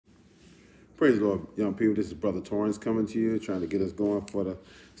Praise the Lord, young people. This is Brother Torrance coming to you, trying to get us going for the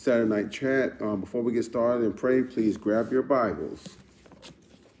Saturday night chat. Before we get started and pray, please grab your Bibles.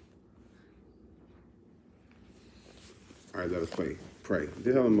 All right, let us pray.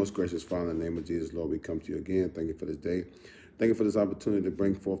 Dear Heavenly, most gracious Father, in the name of Jesus, Lord, we come to you again. Thank you for this day. Thank you for this opportunity to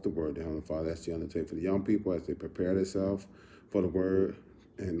bring forth the word. Dear Heavenly Father, that's the undertake for the young people as they prepare themselves for the word.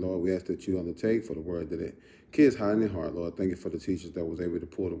 And Lord, we ask that you undertake for the word that the kids hide in their heart. Lord, thank you for the teachers that was able to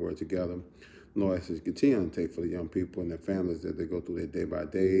pull the word together. Lord, as you continue to undertake for the young people and their families that they go through their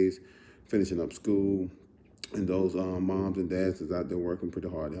day-by-days, finishing up school, and those moms and dads that's out there working pretty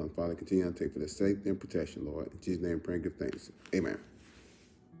hard. Heavenly Father, continue to take for their safety and protection, Lord. In Jesus' name, pray and give thanks. Amen.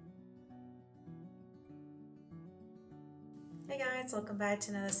 Hey guys, welcome back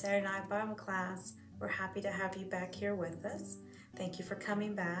to another Saturday Night Bible class. We're happy to have you back here with us. Thank you for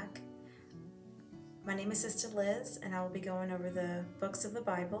coming back. My name is Sister Liz, and I will be going over the books of the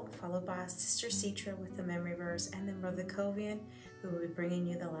Bible, followed by Sister Citra with the memory verse, and then Brother Kovian, who will be bringing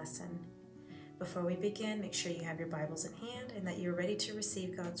you the lesson. Before we begin, make sure you have your Bibles in hand and that you're ready to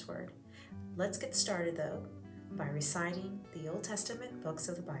receive God's Word. Let's get started, though, by reciting the Old Testament books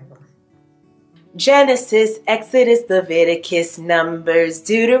of the Bible. Genesis, Exodus, Leviticus, Numbers,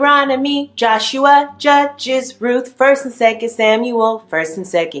 Deuteronomy, Joshua, Judges, Ruth, 1st and 2nd Samuel, 1st and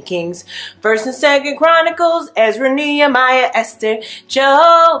 2nd Kings, 1st and 2nd Chronicles, Ezra, Nehemiah, Esther,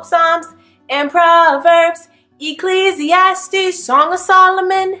 Job, Psalms, and Proverbs, Ecclesiastes, Song of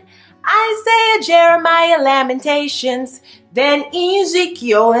Solomon, Isaiah, Jeremiah, Lamentations, then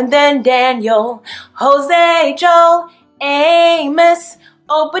Ezekiel, and then Daniel, Hosea, Joel, Amos,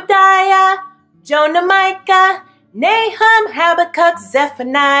 Obadiah, Jonah, Micah, Nahum, Habakkuk,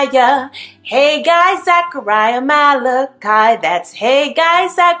 Zephaniah, Haggai, Zechariah, Malachi. That's Haggai,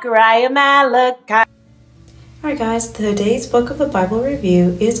 Zechariah, Malachi. Alright guys, today's book of the Bible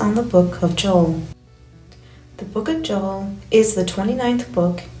review is on the book of Joel. The book of Joel is the 29th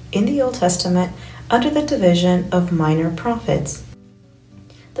book in the Old Testament under the division of minor prophets.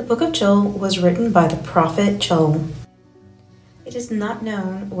 The book of Joel was written by the prophet Joel. It is not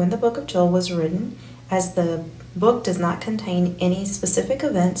known when the book of Joel was written, as the book does not contain any specific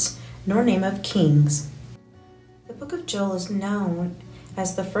events nor name of kings. The book of Joel is known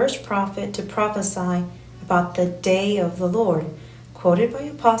as the first prophet to prophesy about the day of the Lord, quoted by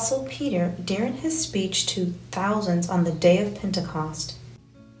Apostle Peter during his speech to thousands on the day of Pentecost.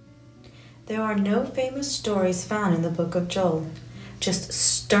 There are no famous stories found in the book of Joel, just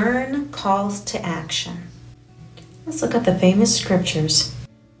stern calls to action. Let's look at the famous scriptures.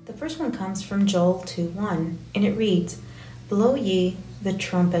 The first one comes from Joel 2:1, and it reads, "Blow ye the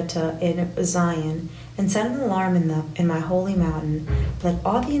trumpet in Zion, and sound an alarm in my holy mountain. Let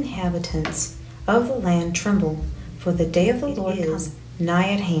all the inhabitants of the land tremble, for the day of the Lord is nigh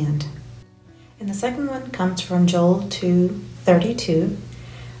at hand." And the second one comes from Joel 2:32,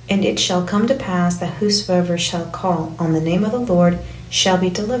 "And it shall come to pass that whosoever shall call on the name of the Lord shall be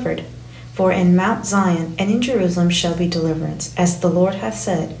delivered. For in Mount Zion and in Jerusalem shall be deliverance, as the Lord hath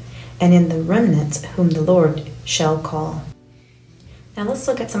said, and in the remnants whom the Lord shall call." Now let's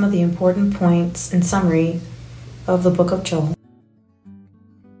look at some of the important points and summary of the book of Joel.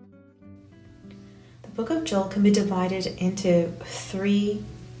 The book of Joel can be divided into 3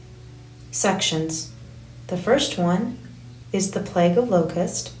 sections. The first one is the plague of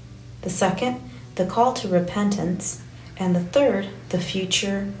locust, the second, the call to repentance, and the third, the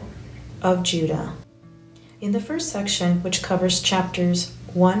future of Judah. In the first section, which covers chapters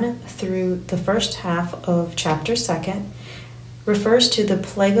 1 through the first half of chapter 2, refers to the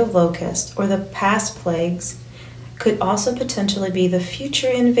plague of locust, or the past plagues, could also potentially be the future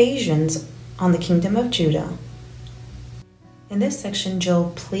invasions on the kingdom of Judah. In this section,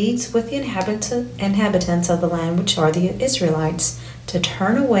 Joel pleads with the inhabitants of the land, which are the Israelites, to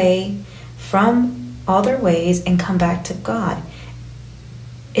turn away from all their ways and come back to God.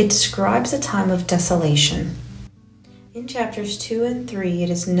 It describes a time of desolation. In chapters 2 and 3, it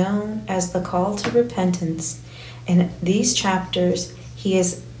is known as the call to repentance. In these chapters, he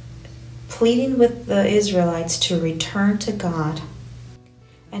is pleading with the Israelites to return to God.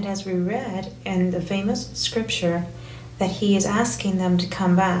 And as we read in the famous scripture, that he is asking them to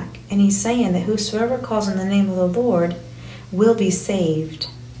come back. And he's saying that whosoever calls on the name of the Lord will be saved.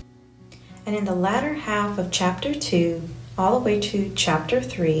 And in the latter half of chapter 2, all the way to chapter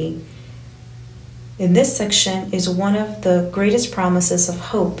 3, in this section is one of the greatest promises of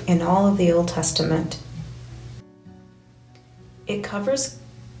hope in all of the Old Testament. It covers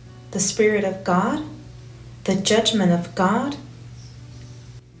the Spirit of God, the judgment of God,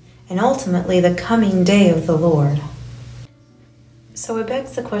 and ultimately the coming day of the Lord. So it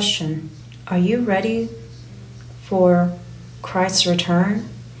begs the question, Are you ready for Christ's return?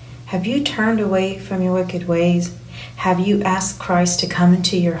 Have you turned away from your wicked ways? Have you asked Christ to come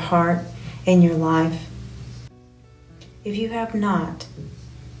into your heart and your life? If you have not,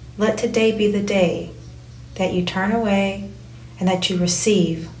 let today be the day that you turn away and that you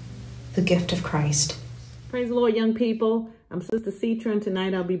receive the gift of Christ. Praise the Lord, young people. I'm Sister Citra, and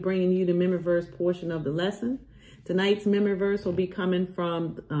tonight I'll be bringing you the memory verse portion of the lesson. Tonight's memory verse will be coming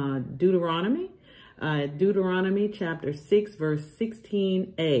from Deuteronomy. Deuteronomy chapter 6, verse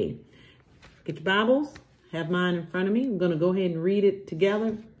 16a. Get your Bibles. Have mine in front of me. I'm going to go ahead and read it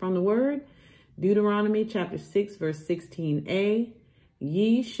together from the word. Deuteronomy chapter 6, verse 16a.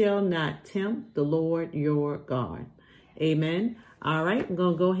 Ye shall not tempt the Lord your God. Amen. All right, I'm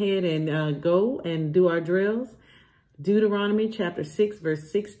going to go ahead and go and do our drills. Deuteronomy chapter 6,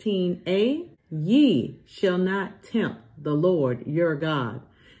 verse 16a. Ye shall not tempt the Lord your God.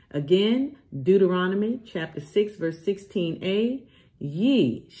 Again, Deuteronomy chapter 6, verse 16a.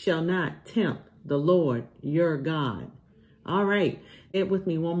 Ye shall not tempt the Lord your God. All right, say it with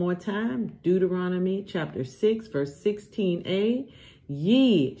me one more time. Deuteronomy chapter 6, verse 16a.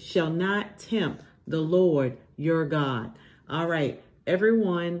 Ye shall not tempt the Lord your God. All right,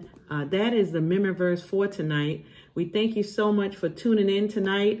 everyone, that is the memory verse for tonight. We thank you so much for tuning in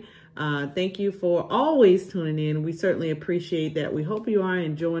tonight. Thank you for always tuning in. We certainly appreciate that. We hope you are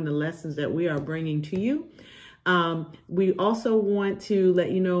enjoying the lessons that we are bringing to you. We also want to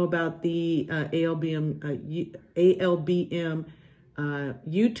let you know about the ALBM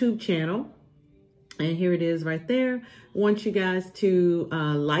YouTube channel. And here it is right there. I want you guys to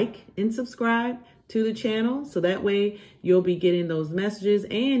like and subscribe to the channel, so that way you'll be getting those messages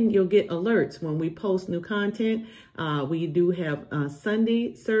and you'll get alerts when we post new content. We do have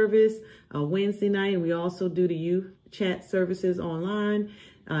Sunday service, Wednesday night, and we also do the youth chat services online.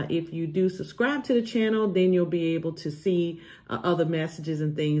 If you do subscribe to the channel, then you'll be able to see other messages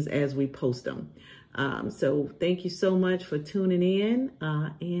and things as we post them. So thank you so much for tuning in,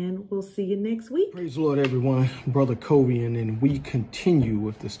 and we'll see you next week. Praise the Lord, everyone. Brother Covian, and we continue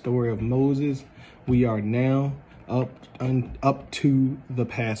with the story of Moses. We are now up to the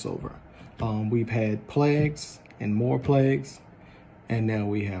Passover. We've had plagues and more plagues, and now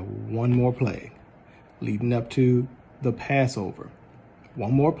we have one more plague leading up to the Passover.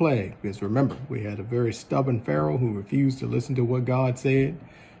 One more plague, because remember, we had a very stubborn Pharaoh who refused to listen to what God said.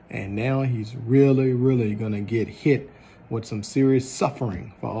 And now he's really, really going to get hit with some serious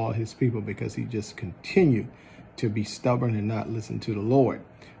suffering for all his people because he just continued to be stubborn and not listen to the Lord.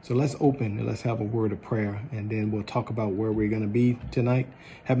 So let's open and let's have a word of prayer, and then we'll talk about where we're going to be tonight.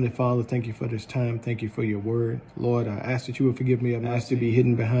 Heavenly Father, thank you for this time. Thank you for your word. Lord, I ask that you would forgive me. I've asked to be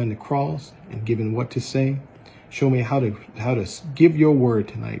hidden behind the cross and given what to say. Show me how to give your word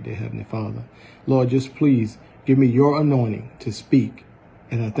tonight, dear Heavenly Father. Lord, just please give me your anointing to speak.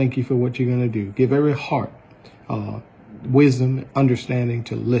 And I thank you for what you're going to do. Give every heart wisdom, understanding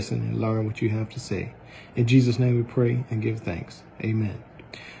to listen and learn what you have to say. In Jesus' name we pray and give thanks. Amen.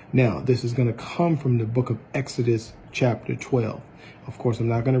 Now, this is going to come from the book of Exodus chapter 12. Of course, I'm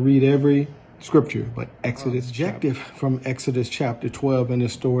not going to read every scripture, but Exodus objective from Exodus chapter 12 in the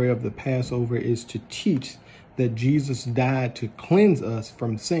story of the Passover is to teach that Jesus died to cleanse us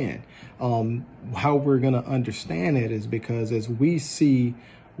from sin. How we're going to understand that is because as we see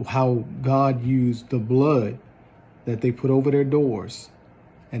how God used the blood that they put over their doors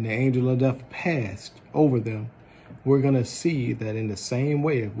and the angel of death passed over them, we're going to see that in the same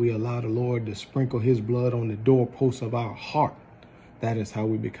way, if we allow the Lord to sprinkle his blood on the doorposts of our heart, that is how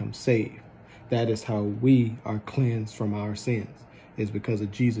we become saved. That is how we are cleansed from our sins. Is because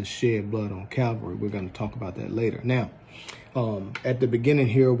of Jesus shed blood on Calvary. We're going to talk about that later. Now, at the beginning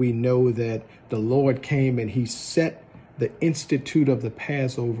here, we know that the Lord came and he set the institute of the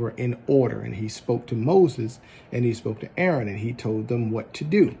Passover in order. And he spoke to Moses and he spoke to Aaron and he told them what to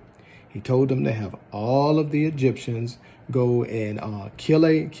do. He told them to have all of the Egyptians go and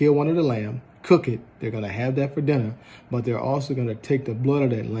kill one of the lamb, cook it. They're going to have that for dinner, but they're also going to take the blood of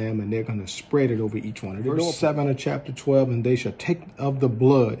that lamb and they're going to spread it over each one of the doors. Verse 7 of chapter 12, and they shall take of the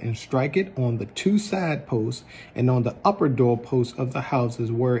blood and strike it on the two side posts and on the upper doorposts of the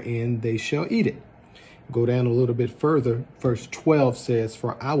houses wherein they shall eat it. Go down a little bit further. Verse 12 says,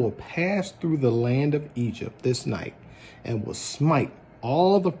 for I will pass through the land of Egypt this night and will smite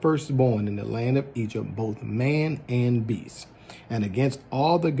all the firstborn in the land of Egypt, both man and beast. And against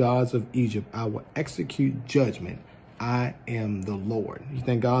all the gods of Egypt I will execute judgment. I am the Lord. You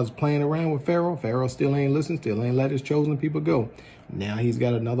think God's playing around with Pharaoh? Pharaoh still ain't listened, still ain't let his chosen people go. Now he's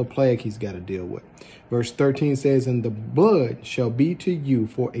got another plague he's got to deal with. Verse 13 says, and the blood shall be to you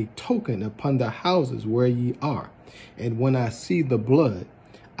for a token upon the houses where ye are. And when I see the blood,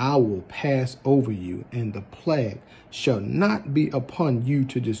 I will pass over you, and the plague shall not be upon you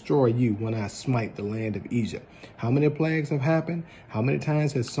to destroy you when I smite the land of Egypt. How many plagues have happened? How many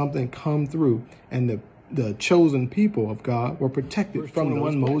times has something come through and the chosen people of God were protected from the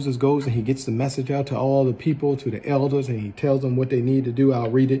one? Moses goes and he gets the message out to all the people, to the elders, and he tells them what they need to do. I'll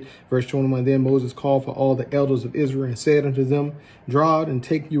read it. Verse 21, then Moses called for all the elders of Israel and said unto them, draw out and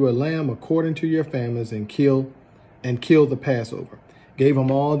take you a lamb according to your families and kill the Passover. Gave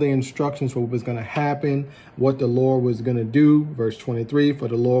them all the instructions for what was going to happen, what the Lord was going to do. Verse 23, for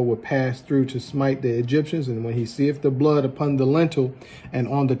the Lord will pass through to smite the Egyptians, and when he seeth the blood upon the lintel and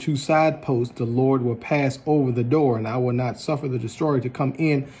on the two side posts, the Lord will pass over the door, and I will not suffer the destroyer to come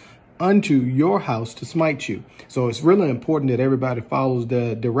in unto your house to smite you. So it's really important that everybody follows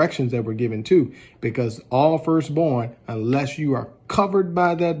the directions that were given too, because all firstborn, unless you are covered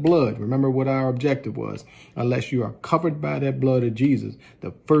by that blood, remember what our objective was, unless you are covered by that blood of Jesus,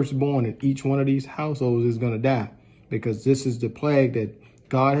 the firstborn in each one of these households is going to die, because this is the plague that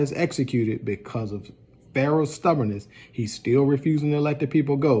God has executed because of Pharaoh's stubbornness. He's still refusing to let the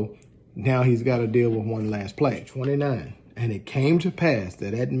people go. Now he's got to deal with one last plague. 29. And it came to pass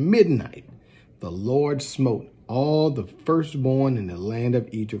that at midnight the Lord smote all the firstborn in the land of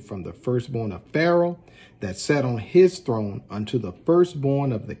Egypt, from the firstborn of Pharaoh that sat on his throne unto the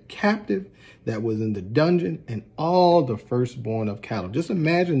firstborn of the captive that was in the dungeon, and all the firstborn of cattle. Just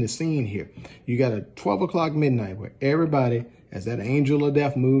imagine the scene here. You got a 12 o'clock midnight where everybody, as that angel of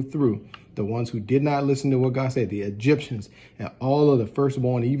death moved through, the ones who did not listen to what God said, the Egyptians and all of the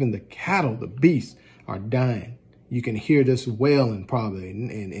firstborn, even the cattle, the beasts, are dying. You can hear this wailing probably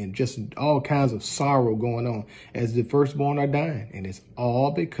and just all kinds of sorrow going on as the firstborn are dying. And it's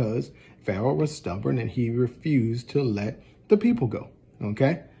all because Pharaoh was stubborn and he refused to let the people go.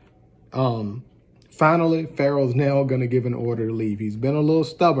 Okay. Finally, Pharaoh's now going to give an order to leave. He's been a little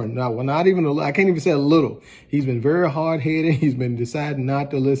stubborn. Now, well, not even I can't even say a little. He's been very hard-headed. He's been deciding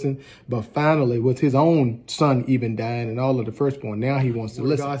not to listen. But finally, with his own son even dying and all of the firstborn, now he wants to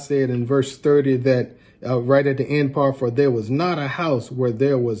listen. God said in verse 30 that right at the end part, for there was not a house where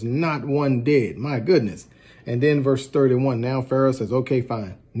there was not one dead. My goodness. And then verse 31, now Pharaoh says, okay,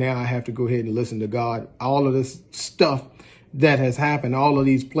 fine. Now I have to go ahead and listen to God. All of this stuff that has happened, all of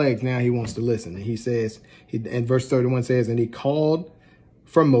these plagues, now he wants to listen. And he says, and verse 31 says, and he called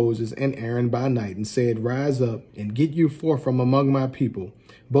for Moses and Aaron by night and said, rise up and get you forth from among my people,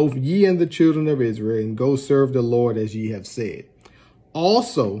 both ye and the children of Israel, and go serve the Lord as ye have said.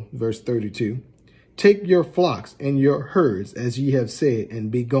 Also, verse 32, take your flocks and your herds as ye have said,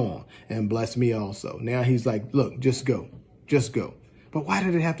 and be gone, and bless me also. Now he's like, look, just go, just go. But why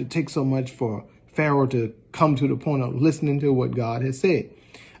did it have to take so much for Pharaoh to come to the point of listening to what God has said?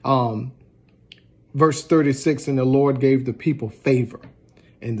 Verse 36, and the Lord gave the people favor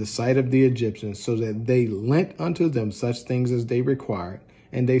in the sight of the Egyptians, so that they lent unto them such things as they required,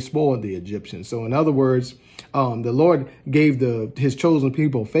 and they spoiled the Egyptians. So in other words, the Lord gave his chosen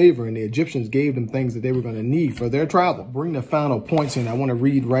people favor, and the Egyptians gave them things that they were going to need for their travel. Bring the final points in. I want to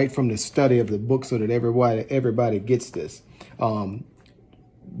read right from the study of the book so that everybody gets this.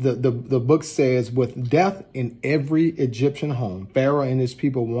 The book says, with death in every Egyptian home, Pharaoh and his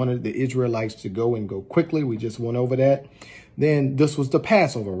people wanted the Israelites to go and go quickly. We just went over that. Then this was the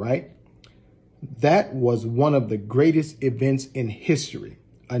Passover, right? That was one of the greatest events in history.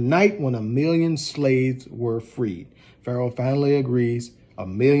 A night when 1 million slaves were freed. Pharaoh finally agrees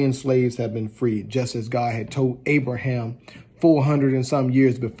 1 million slaves have been freed, just as God had told Abraham 400 and some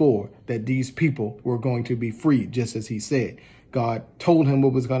years before that these people were going to be freed, just as he said. God told him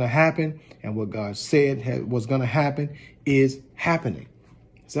what was going to happen, and what God said was going to happen is happening.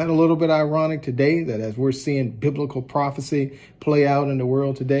 Is that a little bit ironic today, that as we're seeing biblical prophecy play out in the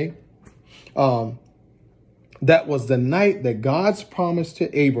world today? That was the night that God's promise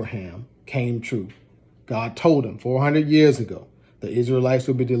to Abraham came true. God told him 400 years ago the Israelites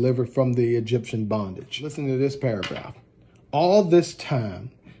would be delivered from the Egyptian bondage. Listen to this paragraph. All this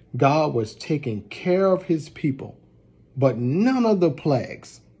time, God was taking care of his people, but none of the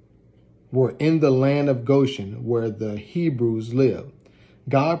plagues were in the land of Goshen where the Hebrews live.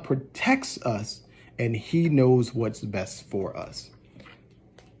 God protects us, and he knows what's best for us.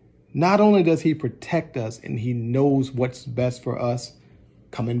 Not only does he protect us and he knows what's best for us,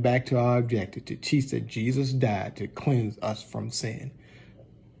 coming back to our objective, to teach that Jesus died to cleanse us from sin.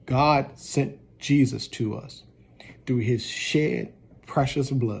 God sent Jesus to us through his shed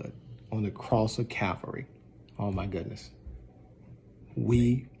precious blood on the cross of Calvary. Oh my goodness.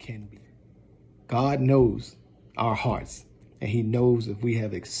 We can be. God knows our hearts, and he knows if we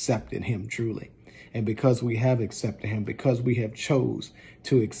have accepted him truly. And because we have accepted him, because we have chose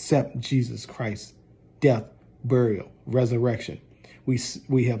to accept Jesus Christ's death, burial, resurrection,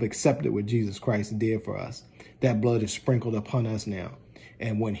 we have accepted what Jesus Christ did for us. That blood is sprinkled upon us now.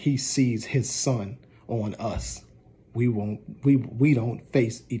 And when he sees his son on us, we don't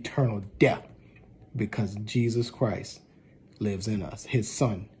face eternal death, because Jesus Christ lives in us. His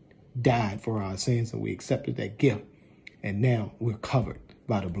son died for our sins, and we accepted that gift. And now we're covered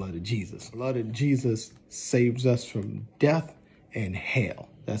by the blood of Jesus. The blood of Jesus saves us from death and hell.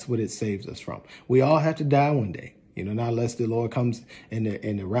 That's what it saves us from. We all have to die one day, not unless the Lord comes and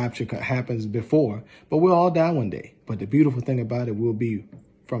the rapture happens before, but we'll all die one day. But the beautiful thing about it will be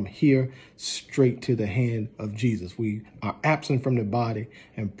from here straight to the hand of Jesus. We are absent from the body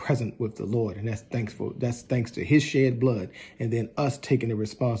and present with the Lord. And that's thanks to his shed blood, and then us taking the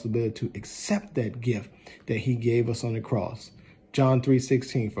responsibility to accept that gift that he gave us on the cross. John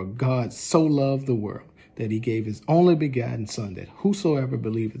 3:16, for God so loved the world that he gave his only begotten son, that whosoever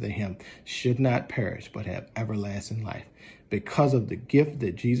believeth in him should not perish, but have everlasting life. Because of the gift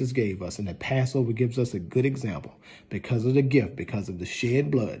that Jesus gave us, and the Passover gives us a good example, because of the gift, because of the shed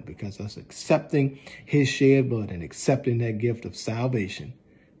blood, because of us accepting his shed blood and accepting that gift of salvation,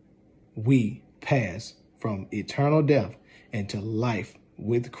 we pass from eternal death into life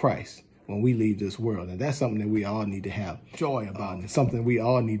with Christ when we leave this world. And that's something that we all need to have joy about, and something we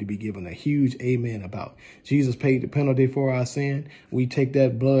all need to be given a huge amen about. Jesus paid the penalty for our sin. We take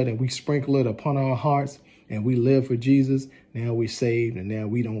that blood and we sprinkle it upon our hearts, and we live for Jesus. Now we're saved, and now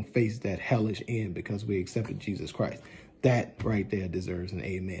we don't face that hellish end because we accepted Jesus Christ. That right there deserves an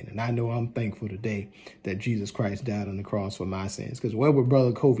amen. And I know I'm thankful today that Jesus Christ died on the cross for my sins, because where would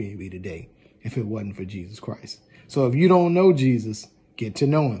Brother Kobe be today if it wasn't for Jesus Christ? So if you don't know Jesus, get to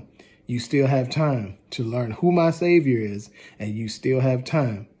know him. You still have time to learn who my Savior is, and you still have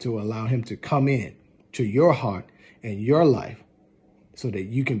time to allow him to come in to your heart and your life, so that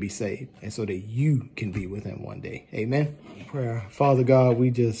you can be saved and so that you can be with him one day. Amen. Prayer. Father God,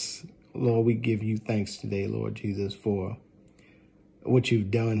 Lord, we give you thanks today, Lord Jesus, for what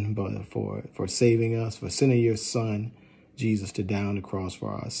you've done, brother, for saving us, for sending your son, Jesus, to die on the cross for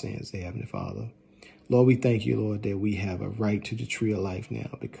our sins, Heavenly Father. Lord, we thank you, Lord, that we have a right to the tree of life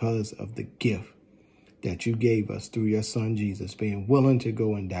now because of the gift that you gave us through your son, Jesus, being willing to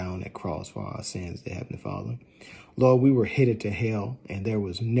go and die on that cross for our sins, Heavenly Father. Lord, we were headed to hell, and there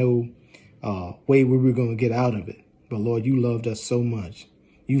was no way we were going to get out of it. But Lord, you loved us so much.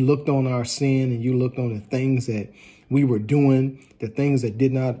 You looked on our sin, and you looked on the things that we were doing, the things that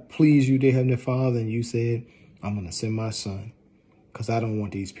did not please you, dear Heavenly Father, and you said, I'm going to send my son, because I don't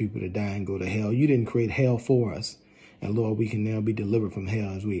want these people to die and go to hell. You didn't create hell for us. And Lord, we can now be delivered from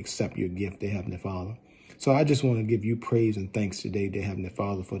hell as we accept your gift, dear Heavenly Father. So I just want to give you praise and thanks today, dear Heavenly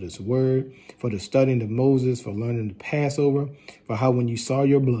Father, for this word, for the studying of Moses, for learning the Passover, for how when you saw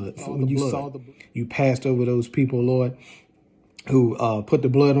your blood, you passed over those people, Lord, who put the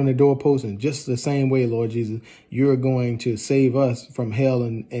blood on the doorpost. And just the same way, Lord Jesus, you're going to save us from hell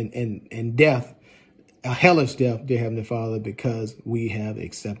and death, a hellish death, dear Heavenly Father, because we have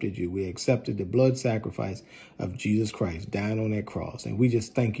accepted you. We accepted the blood sacrifice of Jesus Christ dying on that cross. And we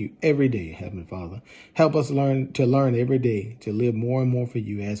just thank you every day, Heavenly Father. Help us learn every day to live more and more for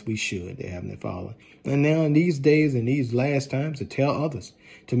you as we should, dear Heavenly Father. And now in these days and these last times, to tell others,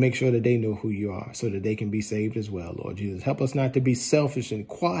 to make sure that they know who you are so that they can be saved as well, Lord Jesus. Help us not to be selfish and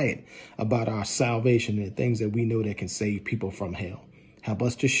quiet about our salvation and the things that we know that can save people from hell. Help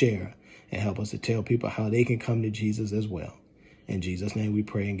us to share, and help us to tell people how they can come to Jesus as well. In Jesus' name we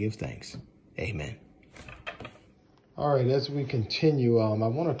pray and give thanks. Amen. All right, as we continue, I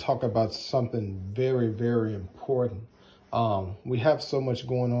want to talk about something very, very important. We have so much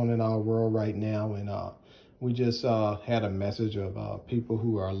going on in our world right now, and we just had a message of people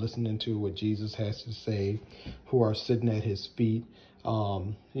who are listening to what Jesus has to say, who are sitting at his feet.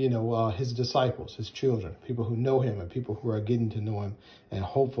 His disciples, his children, people who know him and people who are getting to know him and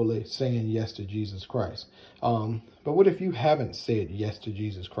hopefully saying yes to Jesus Christ. But what if you haven't said yes to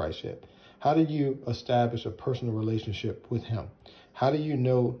Jesus Christ yet? How do you establish a personal relationship with him? How do you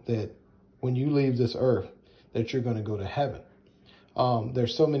know that when you leave this earth that you're going to go to heaven?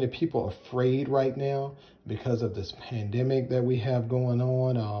 There's so many people afraid right now because of this pandemic that we have going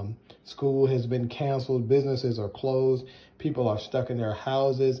on. School has been canceled. Businesses are closed. People are stuck in their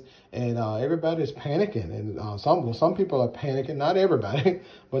houses, and everybody's panicking. And some people are panicking, not everybody,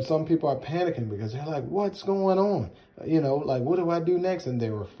 but some people are panicking because they're like, what's going on? Like, what do I do next? And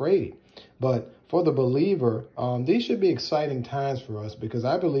they're afraid. But for the believer, these should be exciting times for us, because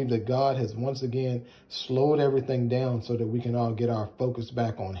I believe that God has once again slowed everything down so that we can all get our focus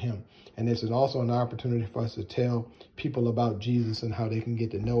back on him. And this is also an opportunity for us to tell people about Jesus and how they can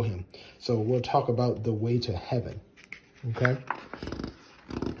get to know him. So we'll talk about the way to heaven. Okay.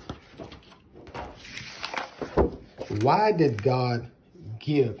 Why did God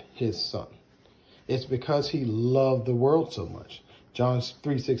give his son? It's because he loved the world so much. John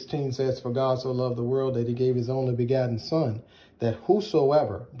 3:16 says, "For God so loved the world that he gave his only begotten son, that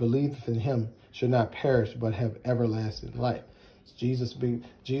whosoever believeth in him should not perish, but have everlasting life."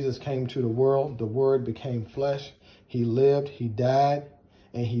 Jesus came to the world. The word became flesh. He lived, he died,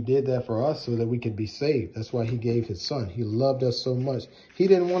 and he did that for us so that we could be saved. That's why he gave his son. He loved us so much. He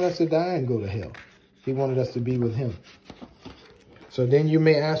didn't want us to die and go to hell. He wanted us to be with him. So then you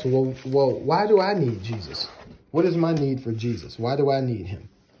may ask, well, why do I need Jesus? What is my need for Jesus? Why do I need him?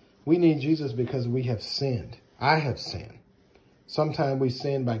 We need Jesus because we have sinned. I have sinned. Sometimes we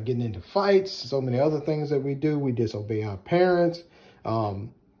sin by getting into fights, so many other things that we do. We disobey our parents.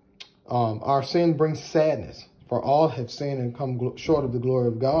 Our sin brings sadness. For all have sinned and come short of the glory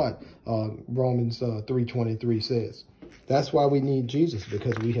of God, Romans 3:23 says. That's why we need Jesus,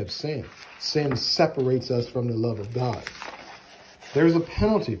 because we have sinned. Sin separates us from the love of God. There's a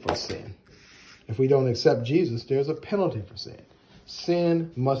penalty for sin. If we don't accept Jesus, there's a penalty for sin.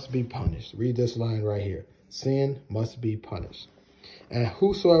 Sin must be punished. Read this line right here. Sin must be punished. And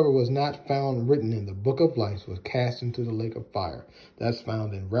whosoever was not found written in the book of life was cast into the lake of fire. That's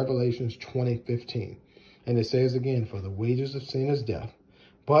found in Revelations 20:15. And it says again, for the wages of sin is death.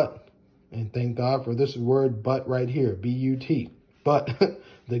 But, and thank God for this word but right here, B-U-T. But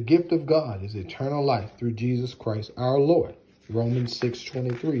the gift of God is eternal life through Jesus Christ our Lord. Romans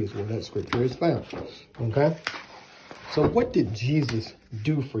 6:23 is where that scripture is found. Okay? So what did Jesus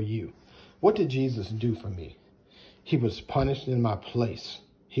do for you? What did Jesus do for me? He was punished in my place.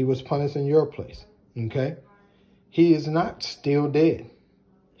 He was punished in your place. Okay? He is not still dead.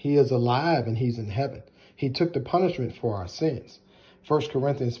 He is alive and he's in heaven. He took the punishment for our sins. 1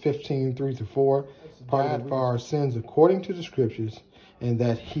 Corinthians 15:3-4, died for our sins according to the scriptures, and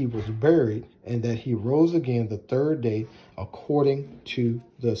that he was buried, and that he rose again the third day according to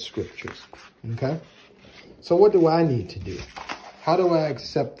the scriptures. Okay? So what do I need to do? How do I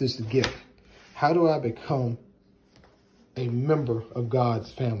accept this gift? How do I become a member of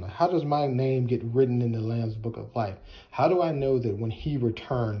God's family? How does my name get written in the Lamb's Book of Life? How do I know that when he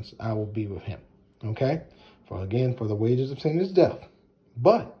returns, I will be with him? Okay? For again, for the wages of sin is death.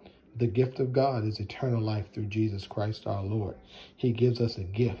 But the gift of God is eternal life through Jesus Christ our Lord. He gives us a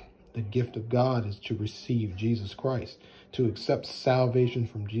gift. The gift of God is to receive Jesus Christ, to accept salvation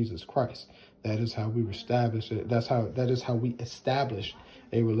from Jesus Christ. That is how we establish it. That is how we establish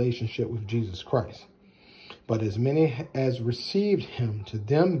a relationship with Jesus Christ. But as many as received him, to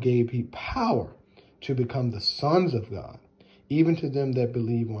them gave he power to become the sons of God, even to them that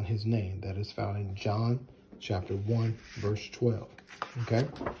believe on his name. That is found in John chapter 1, verse 12. Okay?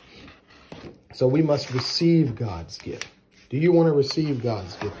 So we must receive God's gift. Do you want to receive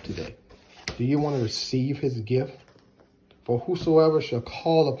God's gift today? Do you want to receive his gift? For whosoever shall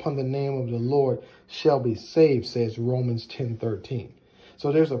call upon the name of the Lord shall be saved, says Romans 10:13.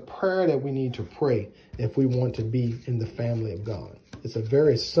 So there's a prayer that we need to pray if we want to be in the family of God. It's a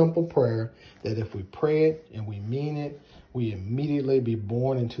very simple prayer that if we pray it and we mean it, we immediately be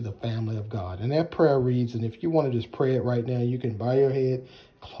born into the family of God. And that prayer reads, and if you want to just pray it right now, you can bow your head,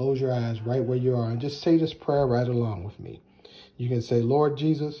 close your eyes right where you are, and just say this prayer right along with me. You can say, Lord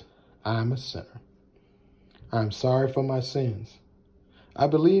Jesus, I'm a sinner. I'm sorry for my sins. I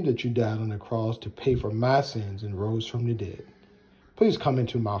believe that you died on the cross to pay for my sins and rose from the dead. Please come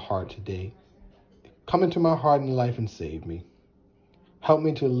into my heart today. Come into my heart and life and save me. Help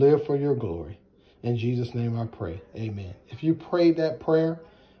me to live for your glory. In Jesus' name I pray. Amen. If you prayed that prayer,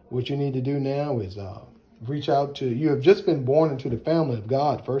 what you need to do now is reach out to, you have just been born into the family of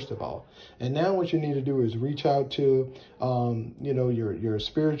God, first of all. And now what you need to do is reach out to, your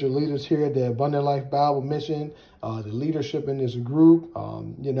spiritual leaders here at the Abundant Life Bible Mission. the leadership in this group.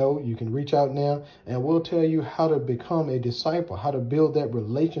 You know, you can reach out now and we'll tell you how to become a disciple, how to build that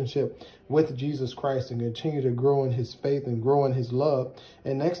relationship with Jesus Christ and continue to grow in his faith and grow in his love.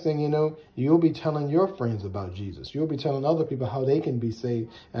 And next thing you know, you'll be telling your friends about Jesus. You'll be telling other people how they can be saved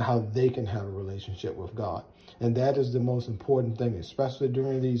and how they can have a relationship with God. And that is the most important thing, especially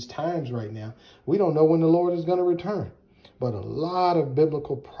during these times right now. We don't know when the Lord is going to return. But a lot of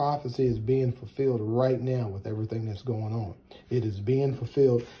biblical prophecy is being fulfilled right now with everything that's going on. It is being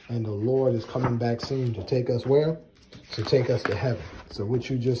fulfilled, and the Lord is coming back soon to take us where? To take us to heaven. So what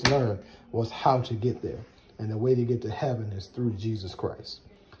you just learned was how to get there. And the way to get to heaven is through Jesus Christ.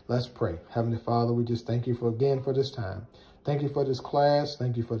 Let's pray. Heavenly Father, we just thank you for this time. Thank you for this class.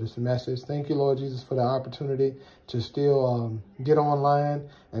 Thank you for this message. Thank you, Lord Jesus, for the opportunity to still get online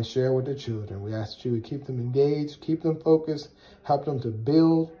and share with the children. We ask that you would keep them engaged, keep them focused, help them to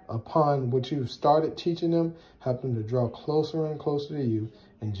build upon what you've started teaching them, help them to draw closer and closer to you.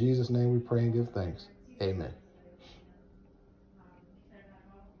 In Jesus' name we pray and give thanks. Amen.